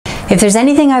If there's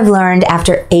anything I've learned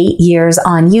after 8 years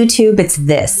on YouTube, it's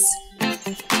this.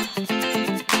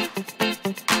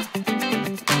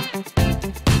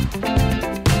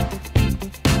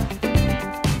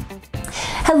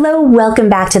 Hello, welcome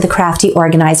back to the Crafty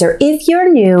Organizer. If you're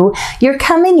new, you're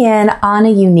coming in on a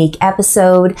unique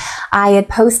episode. I had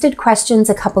posted questions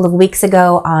a couple of weeks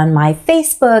ago on my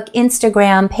Facebook,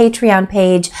 Instagram, Patreon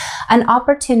page, an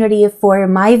opportunity for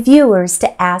my viewers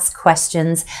to ask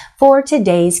questions for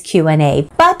today's Q&A.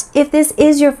 But if this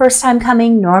is your first time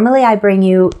coming, normally I bring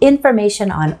you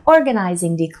information on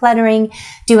organizing, decluttering,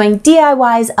 doing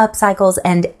DIYs, upcycles,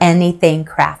 and anything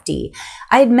crafty.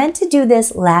 I had meant to do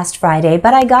this last Friday,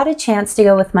 but I got a chance to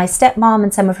go with my stepmom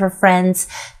and some of her friends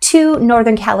to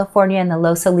Northern California in the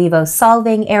Los Olivos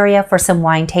Solvang area for some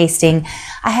wine tasting.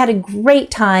 I had a great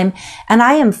time and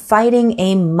I am fighting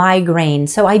a migraine,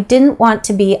 so I didn't want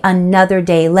to be another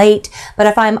day late, but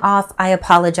if I'm off, I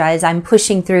apologize. I'm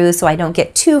pushing through so I don't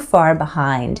get too far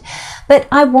behind. But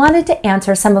I wanted to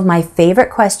answer some of my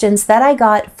favorite questions that I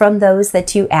got from those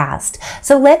that you asked.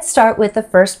 So let's start with the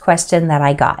first question that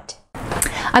I got.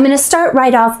 I'm going to start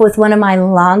right off with one of my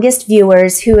longest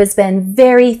viewers who has been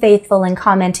very faithful in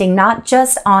commenting not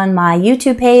just on my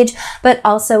YouTube page, but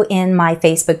also in my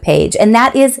Facebook page, and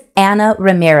that is Anna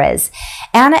Ramirez.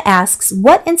 Anna asks,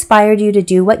 what inspired you to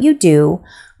do what you do?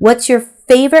 What's your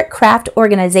favorite craft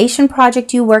organization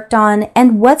project you worked on?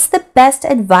 And what's the best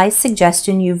advice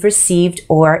suggestion you've received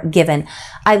or given?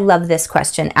 I love this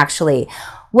question, actually.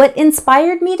 What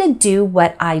inspired me to do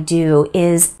what I do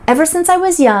is ever since I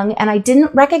was young, and I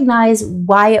didn't recognize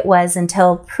why it was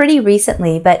until pretty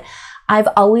recently, but I've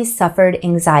always suffered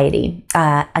anxiety.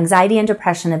 Anxiety and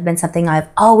depression have been something I've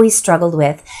always struggled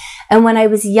with. And when I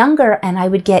was younger and I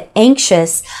would get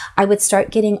anxious, I would start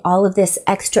getting all of this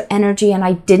extra energy and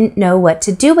I didn't know what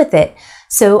to do with it.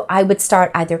 So I would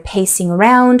start either pacing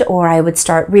around, or I would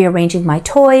start rearranging my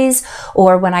toys,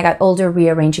 or when I got older,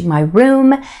 rearranging my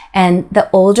room. And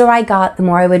the older I got, the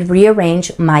more I would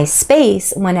rearrange my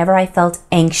space whenever I felt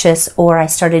anxious or I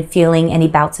started feeling any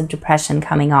bouts of depression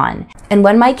coming on. And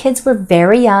when my kids were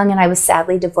very young and I was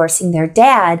sadly divorcing their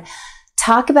dad,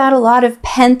 talk about a lot of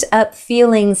pent up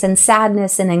feelings and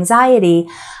sadness and anxiety,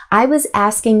 I was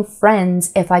asking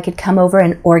friends if I could come over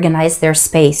and organize their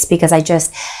space because I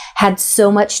just had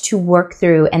so much to work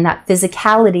through, and that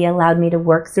physicality allowed me to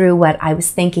work through what I was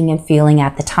thinking and feeling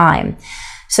at the time.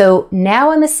 So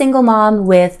now I'm a single mom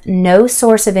with no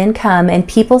source of income, and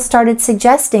people started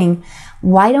suggesting,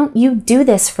 why don't you do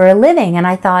this for a living? And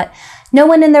I thought, no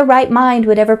one in their right mind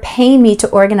would ever pay me to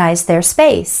organize their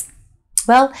space.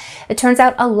 Well, it turns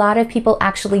out a lot of people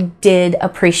actually did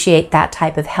appreciate that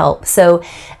type of help. So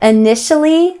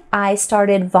initially I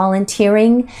started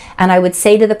volunteering, and I would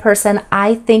say to the person,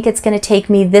 I think it's going to take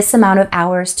me this amount of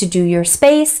hours to do your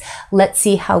space. Let's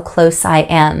see how close I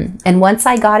am. And once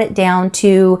I got it down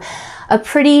to a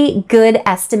pretty good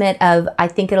estimate of, I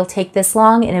think it'll take this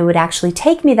long, and it would actually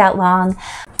take me that long,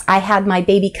 I had my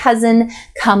baby cousin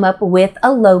come up with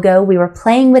a logo. We were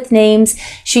playing with names.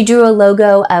 She drew a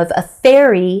logo of a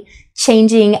fairy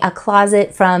changing a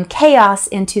closet from chaos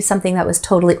into something that was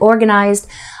totally organized.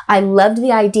 I loved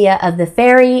the idea of the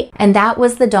fairy, and that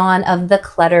was the dawn of the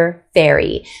Clutter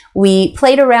Fairy. We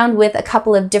played around with a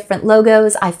couple of different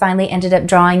logos. I finally ended up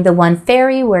drawing the one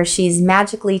fairy where she's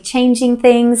magically changing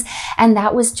things, and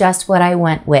that was just what I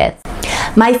went with.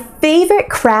 My favorite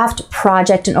craft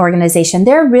project and organization,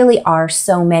 there really are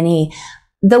so many.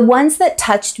 The ones that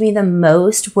touched me the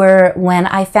most were when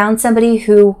I found somebody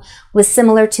who was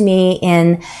similar to me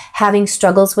in having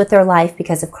struggles with their life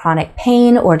because of chronic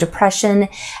pain or depression,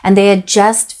 and they had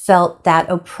just felt that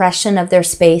oppression of their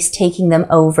space taking them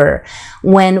over.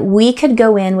 When we could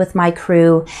go in with my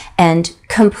crew and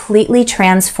completely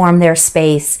transform their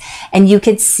space, and you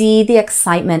could see the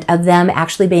excitement of them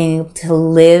actually being able to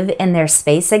live in their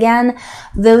space again,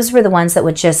 those were the ones that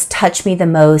would just touch me the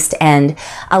most and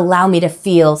allow me to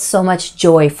feel so much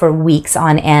joy for weeks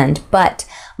on end. But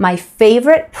my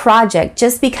favorite project,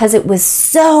 just because it was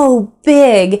so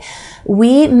big,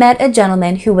 we met a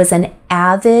gentleman who was an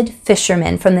avid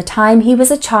fisherman from the time he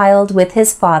was a child with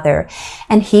his father,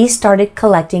 and he started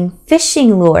collecting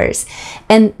fishing lures.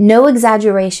 And no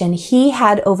exaggeration, he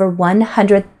had over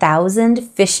 100,000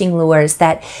 fishing lures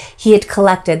that he had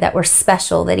collected that were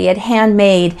special, that he had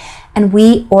handmade, and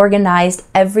we organized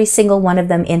every single one of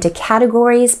them into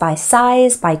categories by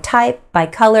size, by type, by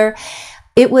color.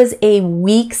 It was a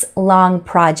weeks-long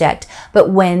project, but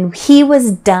when he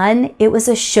was done, it was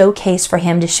a showcase for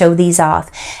him to show these off.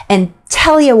 And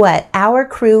Tell you what, our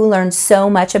crew learned so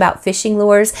much about fishing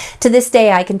lures. To this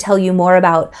day, I can tell you more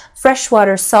about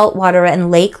freshwater, saltwater,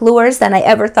 and lake lures than I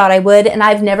ever thought I would, and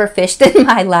I've never fished in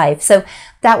my life. So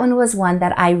that one was one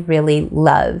that I really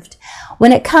loved.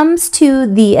 When it comes to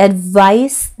the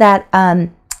advice that,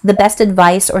 the best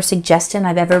advice or suggestion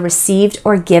I've ever received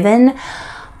or given,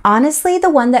 honestly, the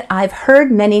one that I've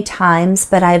heard many times,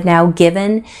 but I've now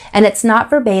given, and it's not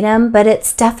verbatim, but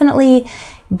it's definitely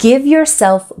give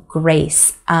yourself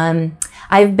grace.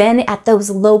 I've been at those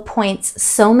low points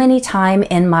so many times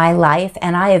in my life,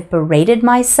 and I have berated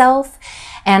myself,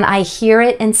 and I hear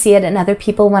it and see it in other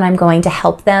people when I'm going to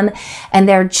help them, and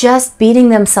they're just beating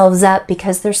themselves up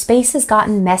because their space has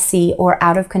gotten messy or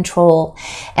out of control.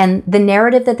 And the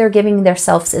narrative that they're giving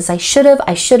themselves is, I should have,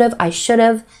 I should have, I should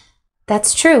have.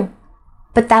 That's true,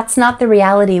 but that's not the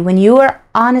reality. When you are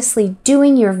honestly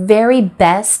doing your very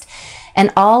best,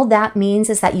 and all that means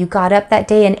is that you got up that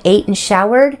day and ate and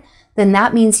showered, then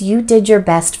that means you did your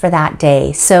best for that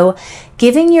day. So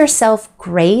giving yourself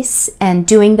grace and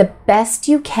doing the best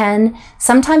you can,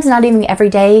 sometimes not even every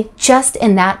day, just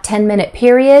in that 10-minute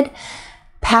period,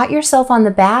 pat yourself on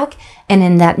the back, and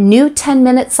in that new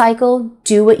 10-minute cycle,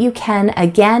 do what you can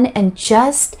again, and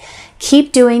just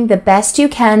keep doing the best you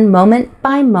can moment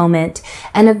by moment,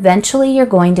 and eventually you're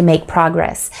going to make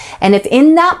progress. And if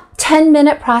in that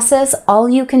 10-minute process, all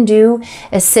you can do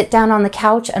is sit down on the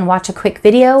couch and watch a quick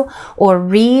video, or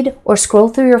read, or scroll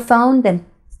through your phone, then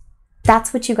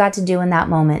that's what you got to do in that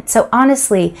moment. So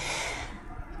honestly,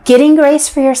 getting grace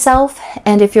for yourself,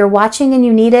 and if you're watching and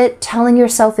you need it, telling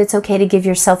yourself it's okay to give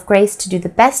yourself grace to do the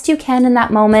best you can in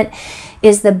that moment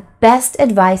is the best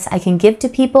advice I can give to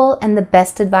people, and the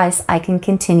best advice I can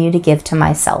continue to give to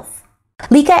myself.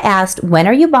 Lika asked, when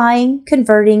are you buying,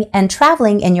 converting, and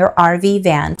traveling in your RV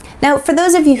van? Now, for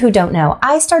those of you who don't know,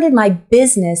 I started my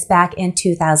business back in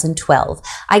 2012.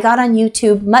 I got on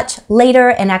YouTube much later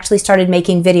and actually started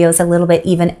making videos a little bit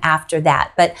even after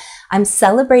that. But I'm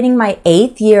celebrating my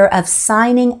 8th year of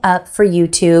signing up for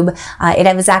YouTube.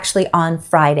 It was actually on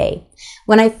Friday.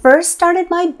 When I first started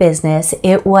my business,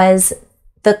 it was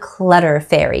the Clutter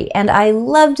Fairy, and I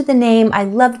loved the name. I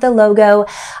loved the logo.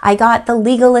 I got the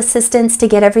legal assistance to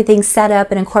get everything set up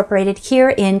and incorporated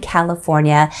here in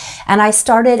California, and I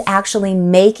started actually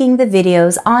making the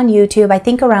videos on YouTube, I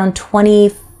think around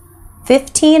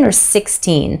 2015 or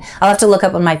 16. I'll have to look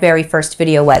up when my very first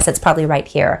video was. It's probably right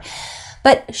here.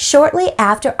 But shortly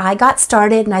after I got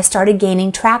started and I started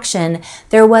gaining traction,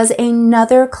 there was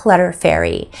another Clutter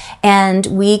Fairy, and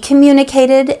we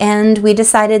communicated and we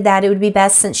decided that it would be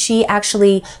best, since she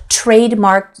actually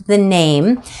trademarked the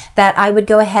name, that I would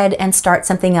go ahead and start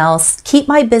something else, keep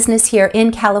my business here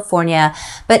in California,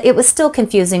 but it was still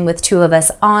confusing with two of us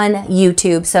on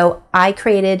YouTube. So I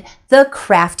created the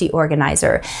Crafty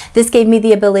Organizer. This gave me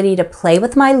the ability to play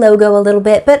with my logo a little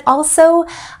bit, but also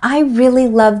I really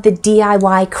loved the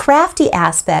DIY crafty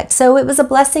aspect. So it was a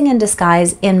blessing in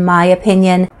disguise, in my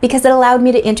opinion, because it allowed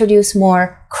me to introduce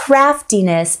more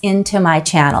craftiness into my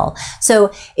channel.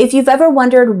 So if you've ever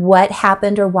wondered what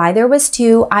happened or why there was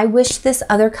two, I wish this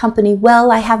other company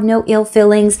well. I have no ill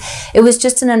feelings. It was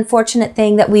just an unfortunate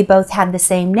thing that we both had the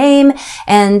same name,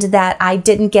 and that I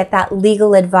didn't get that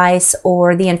legal advice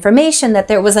or the information that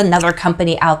there was another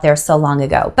company out there so long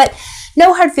ago. But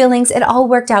no hard feelings. It all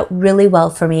worked out really well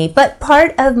for me. But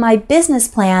part of my business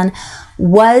plan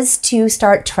was to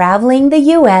start traveling the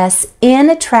US in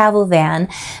a travel van,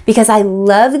 because I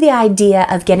love the idea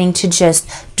of getting to just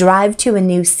drive to a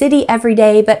new city every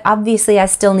day, but obviously I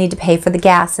still need to pay for the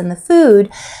gas and the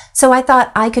food. So I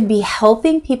thought I could be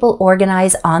helping people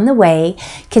organize on the way,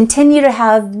 continue to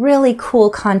have really cool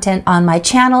content on my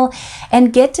channel,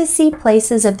 and get to see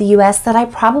places of the US that I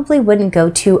probably wouldn't go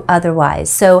to otherwise.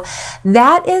 So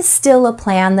that is still a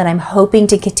plan that I'm hoping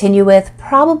to continue with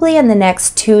probably in the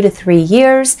next 2 to 3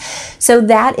 years. So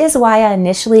that is why I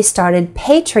initially started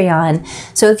Patreon.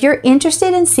 So if you're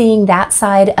interested in seeing that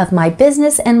side of my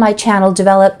business and my channel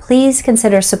develop, please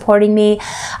consider supporting me.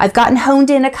 I've gotten honed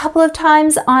in a couple of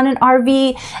times on an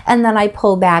RV, and then I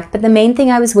pull back. But the main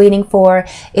thing I was waiting for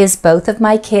is both of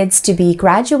my kids to be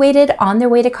graduated, on their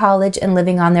way to college and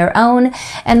living on their own.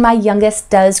 And my youngest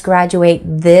does graduate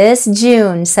this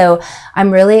June. So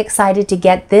I'm really excited to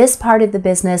get this part of the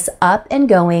business up and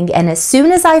going. And as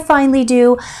soon as I finally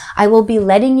do, I will be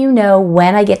letting you know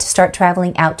when I get to start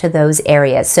traveling out to those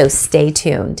areas. So stay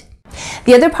tuned.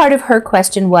 The other part of her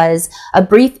question was a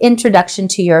brief introduction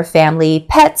to your family.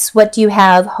 Pets, what do you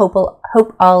have? Hope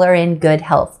all are in good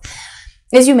health.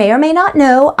 As you may or may not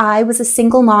know, I was a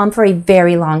single mom for a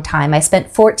very long time. I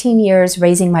spent 14 years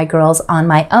raising my girls on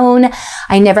my own.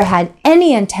 I never had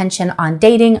any intention on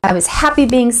dating. I was happy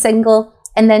being single.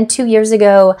 And then 2 years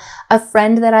ago, a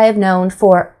friend that I have known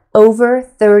for over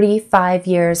 35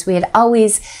 years, we had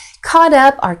always caught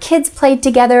up, our kids played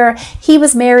together, he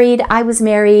was married, I was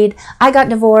married, I got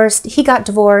divorced, he got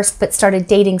divorced, but started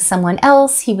dating someone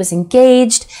else, he was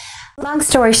engaged. Long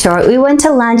story short, we went to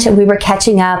lunch and we were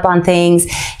catching up on things.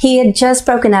 He had just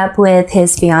broken up with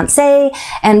his fiance,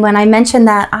 and when I mentioned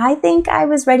that I think I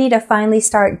was ready to finally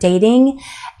start dating,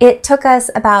 it took us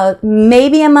about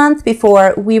maybe a month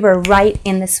before we were right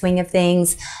in the swing of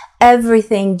things.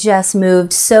 Everything just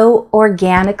moved so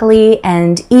organically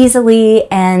and easily,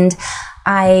 and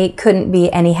I couldn't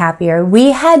be any happier.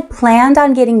 We had planned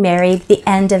on getting married the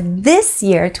end of this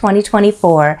year,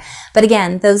 2024. But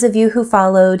again, those of you who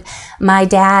followed, my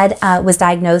dad was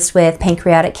diagnosed with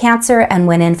pancreatic cancer and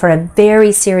went in for a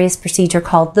very serious procedure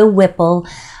called the Whipple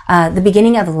the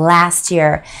beginning of last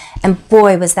year. And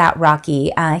boy, was that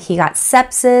rocky. He got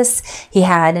sepsis. He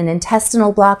had an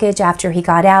intestinal blockage after he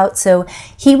got out. So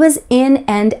he was in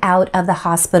and out of the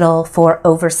hospital for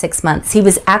over 6 months. He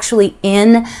was actually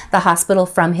in the hospital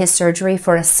from his surgery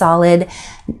for a solid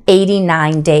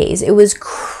 89 days. It was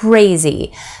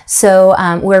crazy. So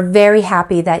we're very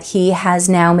happy that he has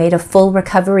now made a full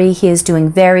recovery. He is doing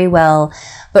very well.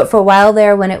 But for a while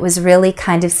there, when it was really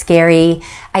kind of scary,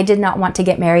 I did not want to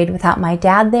get married without my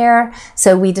dad there.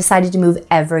 So we decided to move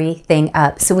everything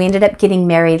up. So we ended up getting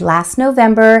married last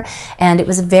November, and it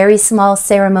was a very small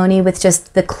ceremony with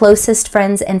just the closest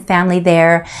friends and family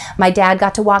there. My dad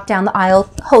got to walk down the aisle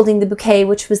holding the bouquet,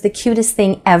 which was the cutest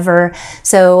thing ever.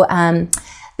 So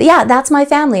yeah, that's my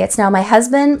family. It's now my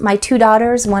husband, my 2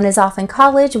 daughters. One is off in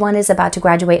college. One is about to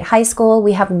graduate high school.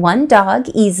 We have 1 dog,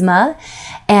 Yzma,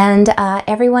 and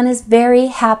everyone is very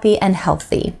happy and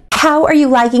healthy. How are you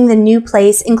liking the new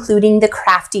place, including the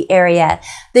Crafty area?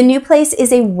 The new place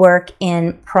is a work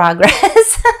in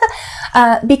progress.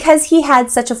 Because he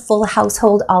had such a full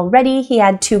household already. He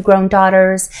had 2 grown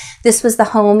daughters. This was the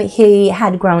home he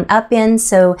had grown up in,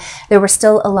 so there were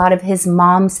still a lot of his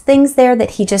mom's things there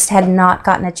that he just had not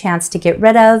gotten a chance to get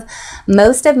rid of.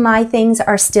 Most of my things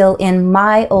are still in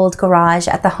my old garage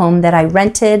at the home that I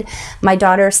rented. My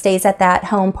daughter stays at that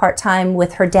home part-time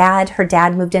with her dad. Her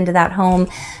dad moved into that home.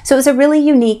 So it was a really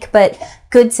unique but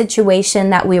good situation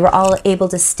that we were all able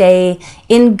to stay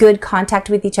in good contact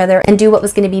with each other and do what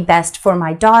was going to be best for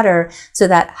my daughter, so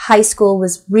that high school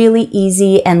was really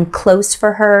easy and close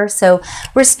for her. So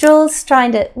we're still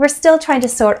trying to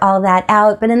sort all that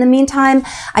out. But in the meantime,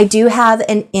 I do have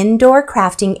an indoor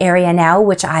crafting area now,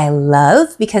 which I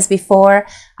love, because before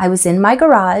I was in my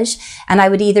garage and I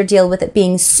would either deal with it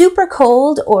being super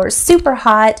cold or super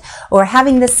hot or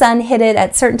having the sun hit it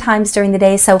at certain times during the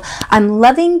day. So I'm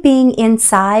loving being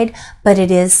inside, but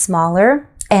it is smaller.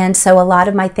 And so a lot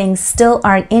of my things still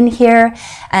aren't in here,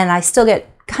 and I still get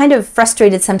kind of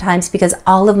frustrated sometimes because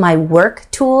all of my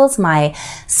work tools, my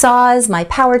saws, my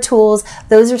power tools,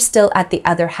 those are still at the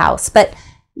other house. But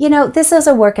you know, this is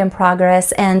a work in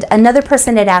progress, and another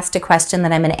person had asked a question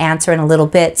that I'm going to answer in a little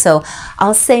bit, so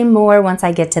I'll say more once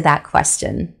I get to that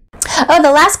question. Oh,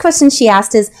 the last question she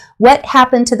asked is, what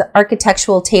happened to the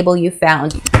architectural table you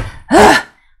found?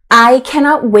 I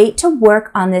cannot wait to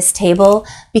work on this table.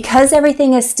 Because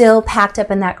everything is still packed up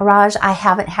in that garage, I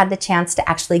haven't had the chance to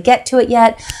actually get to it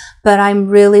yet, but I'm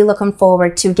really looking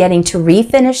forward to getting to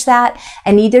refinish that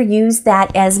and either use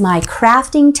that as my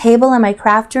crafting table in my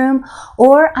craft room,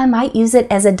 or I might use it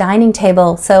as a dining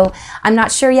table. So I'm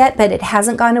not sure yet, but it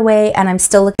hasn't gone away, and I'm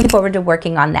still looking forward to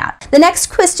working on that. The next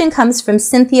question comes from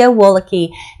Cynthia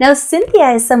Wolicky. Now,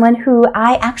 Cynthia is someone who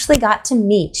I actually got to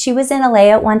meet. She was in LA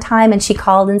at one time, and she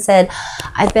called and said,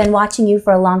 I've been watching you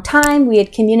for a long time. We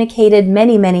had communicated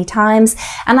many, many times,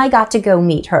 and I got to go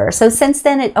meet her. So since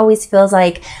then, it always feels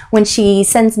like when she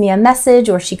sends me a message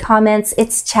or she comments,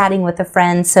 it's chatting with a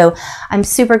friend. So I'm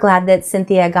super glad that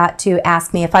Cynthia got to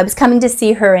ask me if I was coming to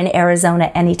see her in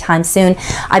Arizona anytime soon.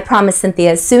 I promise,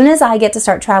 Cynthia, as soon as I get to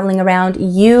start traveling around,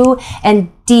 you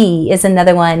and Dee is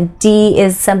another one. Dee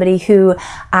is somebody who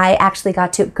I actually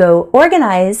got to go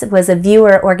organize, was a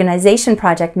viewer organization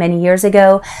project many years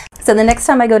ago. So the next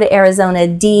time I go to Arizona,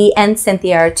 Dee and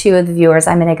Cynthia are 2 of the viewers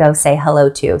I'm going to go say hello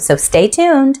to. So stay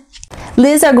tuned.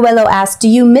 Liz Arguello asked, do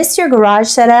you miss your garage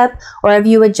setup, or have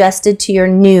you adjusted to your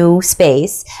new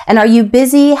space? And are you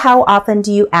busy? How often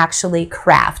do you actually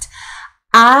craft?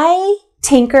 I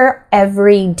tinker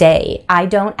every day. I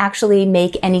don't actually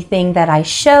make anything that I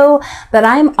show, but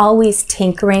I'm always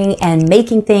tinkering and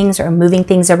making things or moving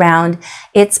things around.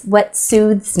 It's what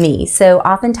soothes me. So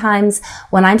oftentimes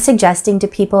when I'm suggesting to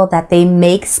people that they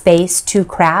make space to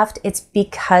craft, it's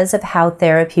because of how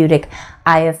therapeutic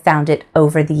I have found it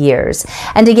over the years.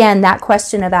 And again, that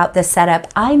question about the setup,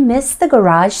 I miss the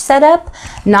garage setup,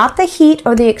 not the heat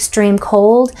or the extreme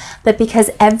cold, but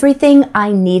because everything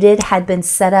I needed had been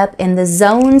set up in the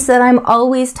zones that I'm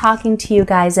always talking to you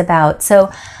guys about.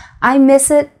 So I miss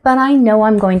it, but I know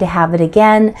I'm going to have it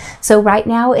again. So right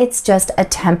now it's just a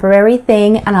temporary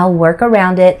thing and I'll work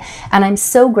around it. And I'm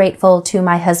so grateful to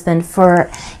my husband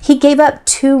he gave up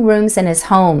 2 rooms in his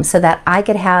home so that I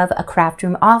could have a craft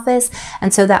room office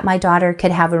and so that my daughter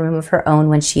could have a room of her own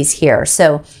when she's here.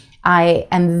 So I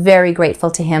am very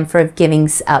grateful to him for giving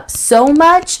up so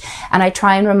much. And I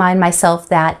try and remind myself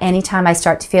that anytime I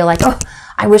start to feel like, oh,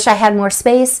 I wish I had more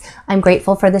space, I'm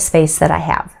grateful for the space that I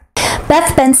have.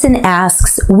 Beth Benson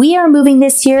asks, we are moving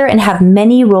this year and have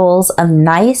many rolls of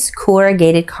nice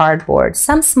corrugated cardboard,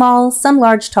 some small, some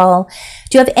large, tall.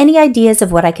 Do you have any ideas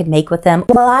of what I could make with them?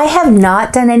 Well, I have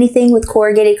not done anything with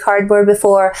corrugated cardboard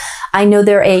before. I know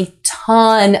there are a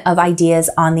ton of ideas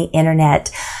on the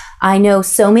internet. I know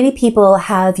so many people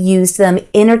have used them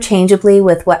interchangeably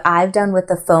with what I've done with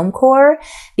the foam core,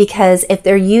 because if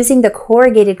they're using the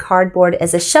corrugated cardboard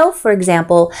as a shelf, for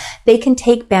example, they can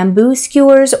take bamboo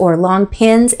skewers or long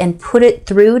pins and put it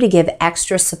through to give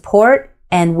extra support.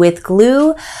 And with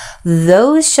glue,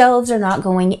 those shelves are not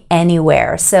going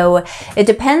anywhere. So it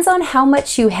depends on how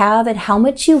much you have and how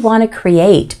much you want to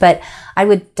create. But I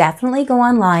would definitely go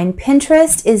online.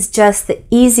 Pinterest is just the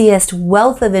easiest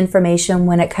wealth of information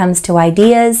when it comes to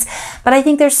ideas. But I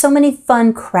think there's so many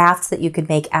fun crafts that you could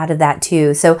make out of that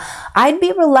too. So I'd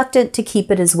be reluctant to keep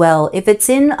it as well. If it's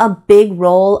in a big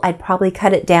roll, I'd probably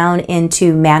cut it down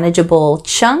into manageable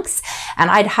chunks and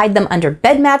I'd hide them under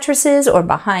bed mattresses or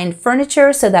behind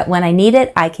furniture so that when I need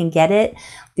it, I can get it.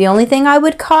 The only thing I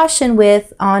would caution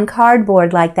with on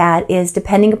cardboard like that is,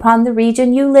 depending upon the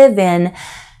region you live in,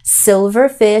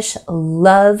 silverfish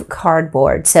love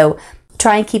cardboard. So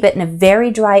try and keep it in a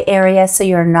very dry area so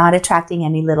you're not attracting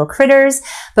any little critters.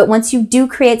 But once you do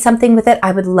create something with it,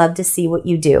 I would love to see what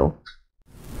you do.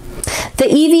 The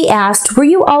Evie asked, were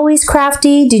you always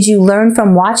crafty? Did you learn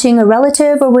from watching a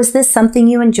relative, or was this something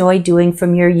you enjoyed doing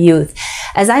from your youth?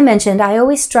 As I mentioned, I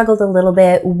always struggled a little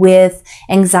bit with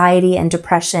anxiety and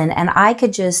depression, and I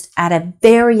could just, at a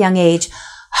very young age,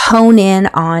 hone in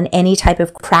on any type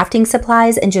of crafting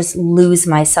supplies and just lose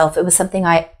myself. It was something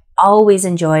I always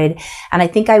enjoyed, and I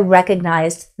think I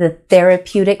recognized the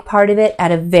therapeutic part of it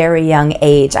at a very young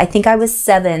age. I think I was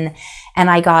 7 and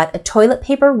I got a toilet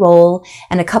paper roll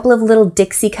and a couple of little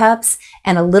Dixie cups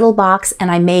and a little box,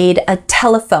 and I made a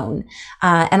telephone.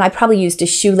 And I probably used a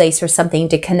shoelace or something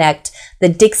to connect. The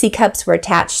Dixie cups were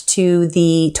attached to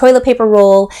the toilet paper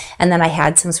roll, and then I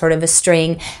had some sort of a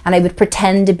string, and I would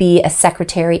pretend to be a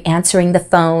secretary answering the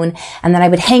phone, and then I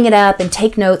would hang it up and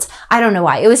take notes. I don't know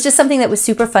why. It was just something that was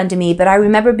super fun to me, but I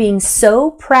remember being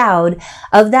so proud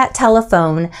of that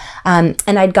telephone, and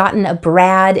I'd gotten a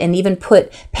brad and even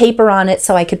put paper on it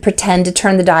so I could pretend to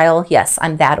turn the dial. Yes,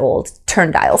 I'm that old.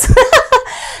 Turn dials.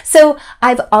 So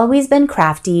I've always been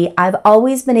crafty. I've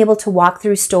always been able to walk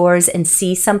through stores and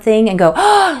see something and go,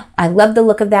 oh, I love the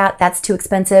look of that. That's too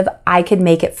expensive. I could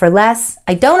make it for less.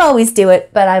 I don't always do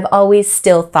it, but I've always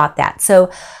still thought that. So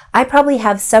I probably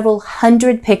have several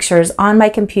hundred pictures on my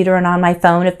computer and on my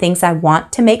phone of things I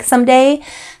want to make someday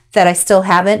that I still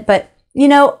haven't. But you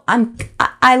know,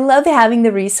 I love having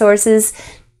the resources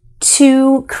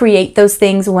to create those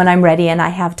things when I'm ready and I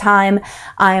have time.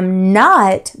 I'm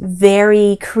not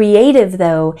very creative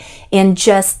though in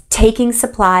just taking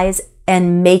supplies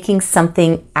and making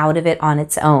something out of it on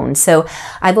its own. So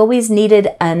I've always needed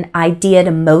an idea to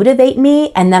motivate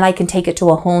me, and then I can take it to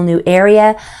a whole new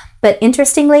area. But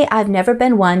interestingly, I've never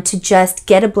been one to just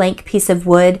get a blank piece of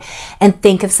wood and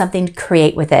think of something to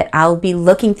create with it. I'll be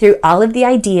looking through all of the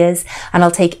ideas, and I'll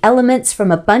take elements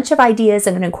from a bunch of ideas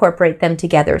and incorporate them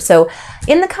together. So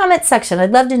in the comments section,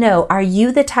 I'd love to know, are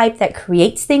you the type that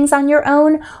creates things on your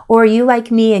own, or are you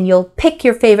like me and you'll pick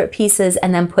your favorite pieces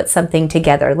and then put something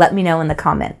together? Let me know in the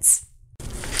comments.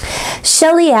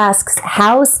 Shelly asks,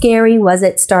 how scary was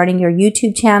it starting your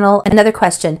YouTube channel? Another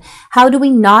question, how do we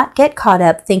not get caught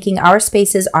up thinking our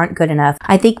spaces aren't good enough?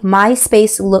 I think my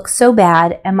space looks so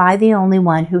bad. Am I the only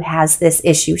one who has this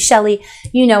issue? Shelly,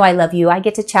 you know I love you. I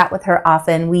get to chat with her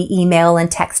often. We email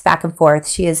and text back and forth.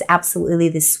 She is absolutely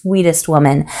the sweetest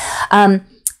woman.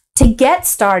 To get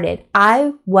started,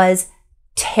 I was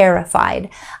terrified.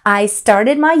 I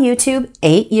started my YouTube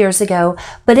 8 years ago,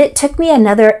 but it took me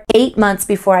another 8 months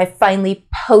before I finally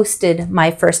posted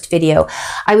my first video.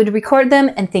 I would record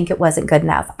them and think it wasn't good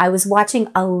enough. I was watching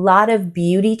a lot of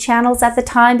beauty channels at the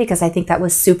time because I think that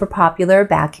was super popular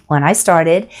back when I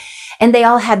started. And they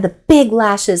all had the big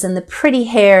lashes and the pretty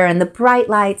hair and the bright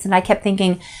lights. And I kept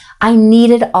thinking I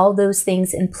needed all those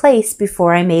things in place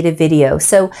before I made a video.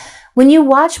 So when you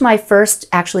watch my first,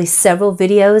 actually several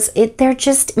videos, they're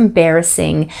just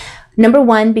embarrassing. Number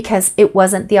one, because it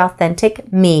wasn't the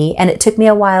authentic me, and it took me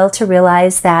a while to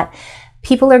realize that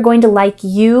people are going to like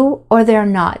you or they're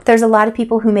not. There's a lot of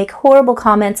people who make horrible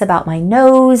comments about my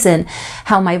nose and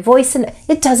how my voice, and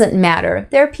it doesn't matter.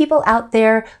 There are people out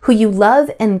there who you love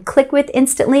and click with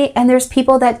instantly, and there's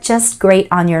people that just grate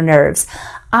on your nerves.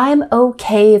 I'm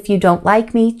okay if you don't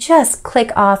like me, just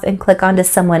click off and click onto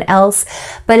someone else.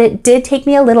 But it did take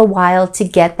me a little while to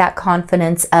get that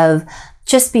confidence of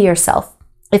just be yourself.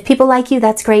 If people like you,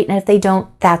 that's great. And if they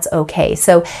don't, that's okay.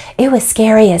 So it was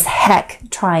scary as heck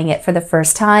trying it for the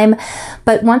first time.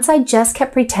 But once I just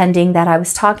kept pretending that I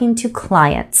was talking to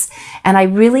clients and I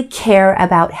really care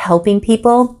about helping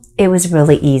people, it was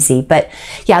really easy. But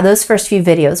yeah, those first few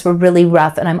videos were really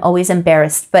rough and I'm always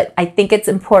embarrassed, but I think it's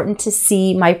important to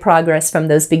see my progress from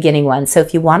those beginning ones. So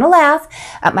if you want to laugh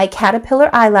at my caterpillar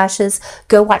eyelashes,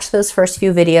 go watch those first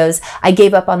few videos. I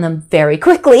gave up on them very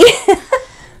quickly.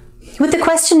 With the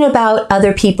question about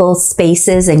other people's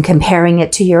spaces and comparing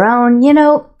it to your own, you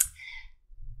know,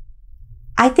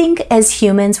 I think as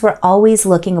humans, we're always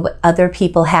looking at what other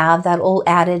people have. That old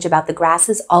adage about the grass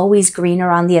is always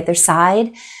greener on the other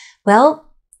side. Well,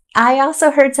 I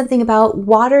also heard something about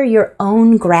water your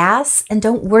own grass and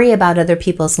don't worry about other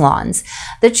people's lawns.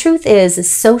 The truth is,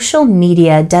 social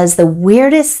media does the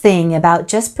weirdest thing about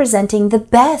just presenting the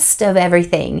best of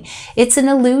everything. It's an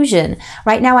illusion.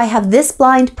 Right now I have this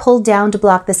blind pulled down to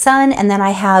block the sun, and then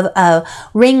I have a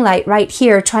ring light right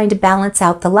here trying to balance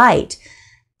out the light.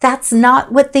 That's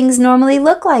not what things normally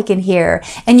look like in here.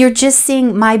 And you're just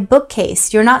seeing my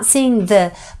bookcase. You're not seeing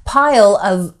the pile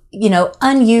of, you know,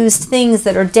 unused things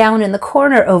that are down in the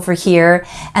corner over here,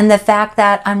 and the fact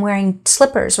that I'm wearing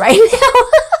slippers right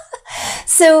now.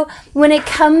 So when it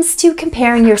comes to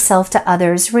comparing yourself to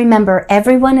others, remember,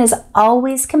 everyone is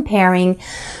always comparing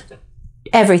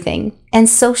everything. And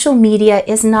social media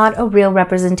is not a real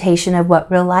representation of what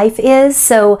real life is.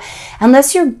 So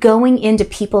unless you're going into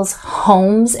people's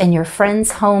homes and your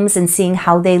friends' homes and seeing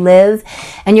how they live,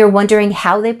 and you're wondering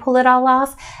how they pull it all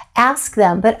off, ask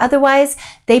them. But otherwise,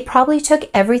 they probably took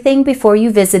everything before you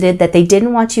visited that they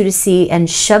didn't want you to see and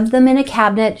shoved them in a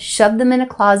cabinet, shoved them in a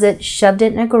closet, shoved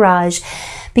it in a garage,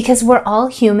 because we're all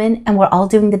human and we're all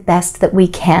doing the best that we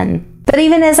can. But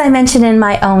even as I mentioned in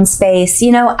my own space,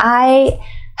 you know, I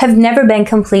have never been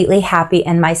completely happy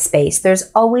in my space.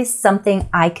 There's always something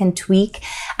I can tweak,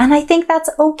 and I think that's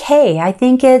okay. I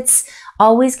think it's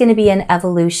always going to be an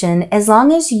evolution as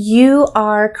long as you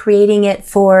are creating it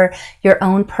for your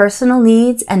own personal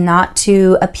needs and not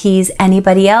to appease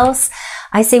anybody else.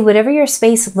 I say whatever your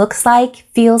space looks like,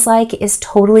 feels like, is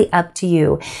totally up to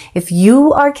you. If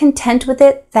you are content with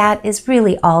it, that is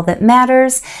really all that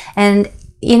matters. And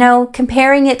you know,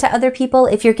 comparing it to other people,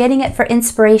 if you're getting it for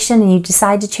inspiration and you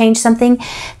decide to change something,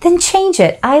 then change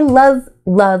it. I love,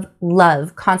 love,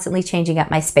 love constantly changing up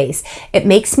my space. It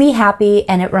makes me happy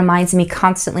and it reminds me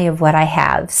constantly of what I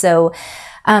have. So,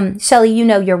 Shelly, you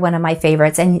know you're one of my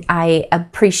favorites, and I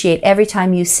appreciate every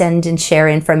time you send and share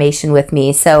information with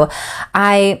me. So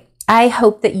I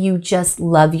hope that you just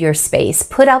love your space.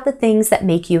 Put out the things that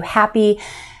make you happy.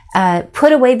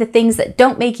 Put away the things that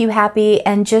don't make you happy,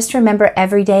 and just remember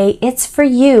every day it's for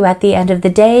you at the end of the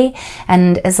day.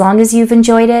 And as long as you've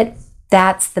enjoyed it,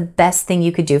 that's the best thing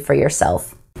you could do for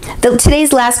yourself.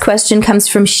 Today's last question comes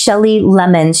from Shelly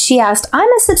Lemons. She asked, I'm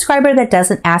a subscriber that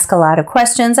doesn't ask a lot of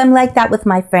questions. I'm like that with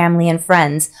my family and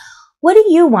friends. What do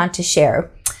you want to share?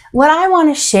 What I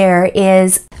want to share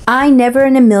is I never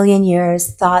in a million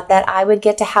years thought that I would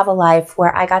get to have a life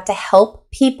where I got to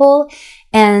help people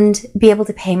and be able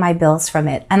to pay my bills from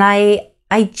it. And I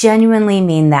genuinely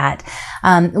mean that.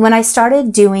 When I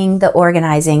started doing the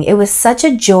organizing, it was such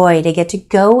a joy to get to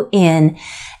go in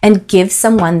and give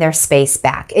someone their space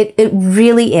back. It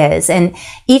really is. And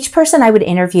each person I would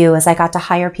interview as I got to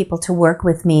hire people to work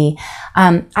with me,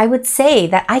 I would say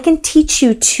that I can teach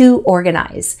you to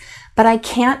organize, but I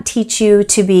can't teach you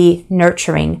to be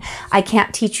nurturing. I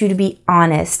can't teach you to be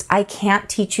honest. I can't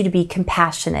teach you to be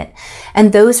compassionate.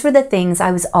 And those were the things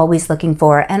I was always looking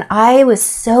for. And I was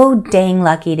so dang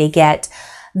lucky to get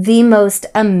the most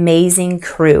amazing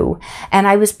crew. And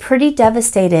I was pretty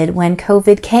devastated when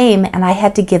COVID came and I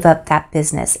had to give up that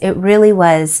business. It really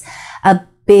was a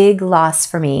big loss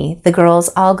for me. The girls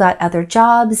all got other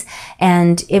jobs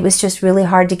and it was just really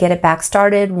hard to get it back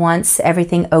started once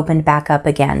everything opened back up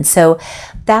again. So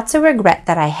that's a regret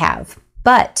that I have.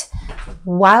 But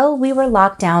while we were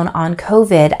locked down on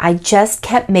COVID, I just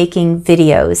kept making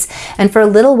videos. And for a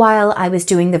little while, I was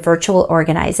doing the virtual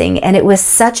organizing. And it was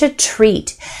such a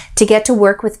treat to get to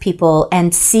work with people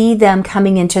and see them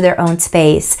coming into their own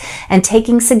space and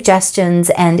taking suggestions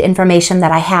and information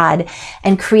that I had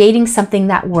and creating something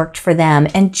that worked for them,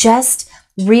 and just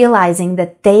realizing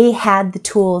that they had the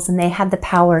tools and they had the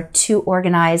power to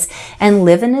organize and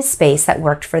live in a space that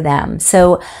worked for them.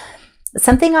 So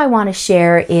something I want to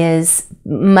share is,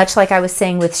 much like I was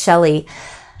saying with Shelly,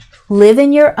 live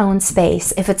in your own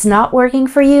space. If it's not working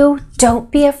for you, don't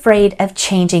be afraid of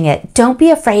changing it. Don't be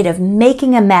afraid of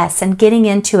making a mess and getting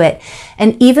into it.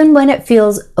 And even when it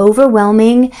feels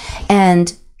overwhelming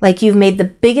and like you've made the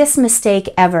biggest mistake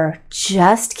ever,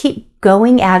 just keep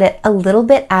going at it a little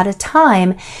bit at a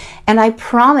time. And I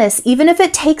promise, even if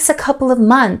it takes a couple of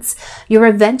months, you're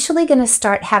eventually going to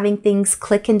start having things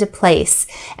click into place.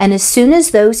 And as soon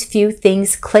as those few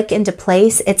things click into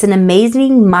place, it's an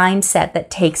amazing mindset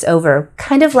that takes over.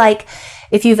 Kind of like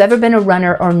if you've ever been a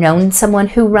runner or known someone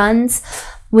who runs.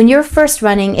 When you're first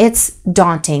running, it's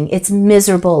daunting, it's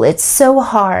miserable, it's so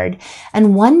hard.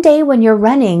 And one day when you're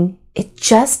running, it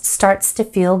just starts to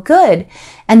feel good.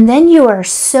 And then you are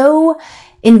so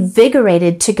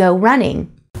invigorated to go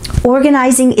running.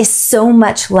 Organizing is so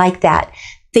much like that.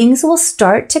 Things will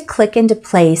start to click into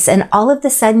place, and all of a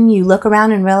sudden you look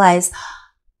around and realize,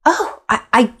 oh,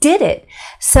 I did it.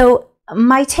 So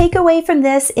my takeaway from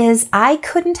this is I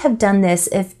couldn't have done this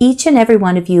if each and every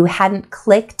one of you hadn't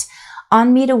clicked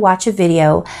on me to watch a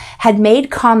video, had made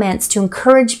comments to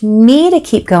encourage me to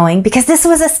keep going, because this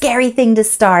was a scary thing to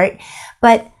start.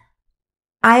 But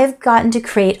I have gotten to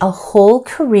create a whole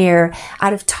career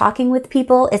out of talking with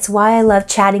people. It's why I love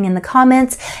chatting in the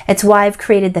comments. It's why I've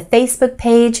created the Facebook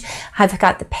page. I've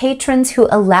got the patrons who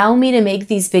allow me to make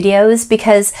these videos,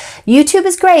 because YouTube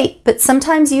is great, but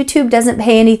sometimes YouTube doesn't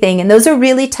pay anything. And those are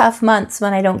really tough months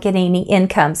when I don't get any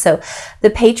income. So the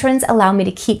patrons allow me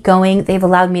to keep going. They've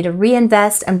allowed me to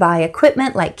reinvest and buy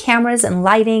equipment like cameras and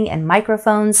lighting and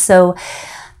microphones. So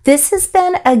this has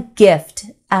been a gift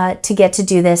to get to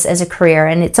do this as a career.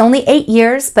 And it's only 8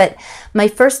 years, but my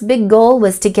first big goal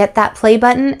was to get that play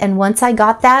button. And once I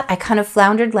got that, I kind of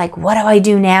floundered like, what do I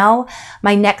do now?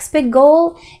 My next big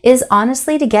goal is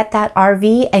honestly to get that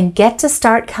RV and get to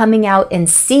start coming out and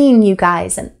seeing you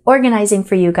guys and organizing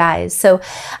for you guys. So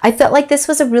I felt like this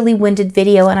was a really winded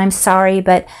video, and I'm sorry,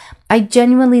 but I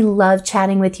genuinely love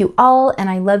chatting with you all, and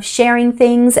I love sharing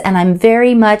things, and I'm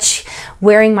very much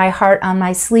wearing my heart on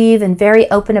my sleeve and very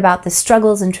open about the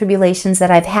struggles and tribulations that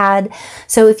I've had.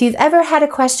 So if you've ever had a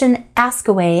question, ask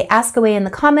away in the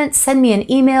comments, send me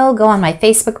an email, go on my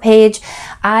Facebook page.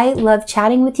 I love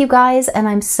chatting with you guys, and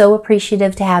I'm so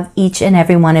appreciative to have each and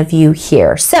every one of you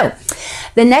here. So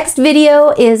the next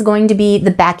video is going to be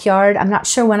the backyard. I'm not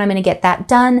sure when I'm going to get that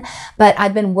done, but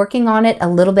I've been working on it a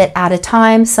little bit at a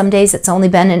time. Some days it's only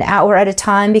been an hour at a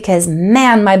time, because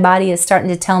man, my body is starting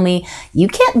to tell me you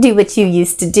can't do what you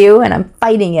used to do, and I'm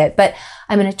fighting it, but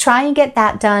I'm going to try and get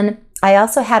that done. I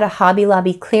also had a Hobby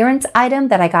Lobby clearance item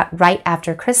that I got right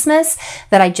after Christmas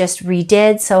that I just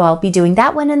redid, so I'll be doing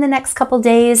that one in the next couple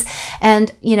days,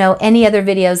 and you know, any other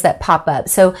videos that pop up.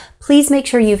 So please make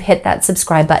sure you've hit that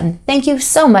subscribe button. Thank you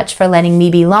so much for letting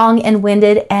me be long and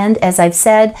winded, and as I've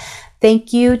said,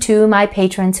 thank you to my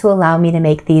patrons who allow me to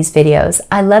make these videos.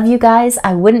 I love you guys.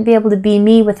 I wouldn't be able to be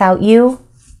me without you.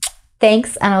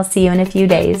 Thanks, and I'll see you in a few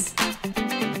days.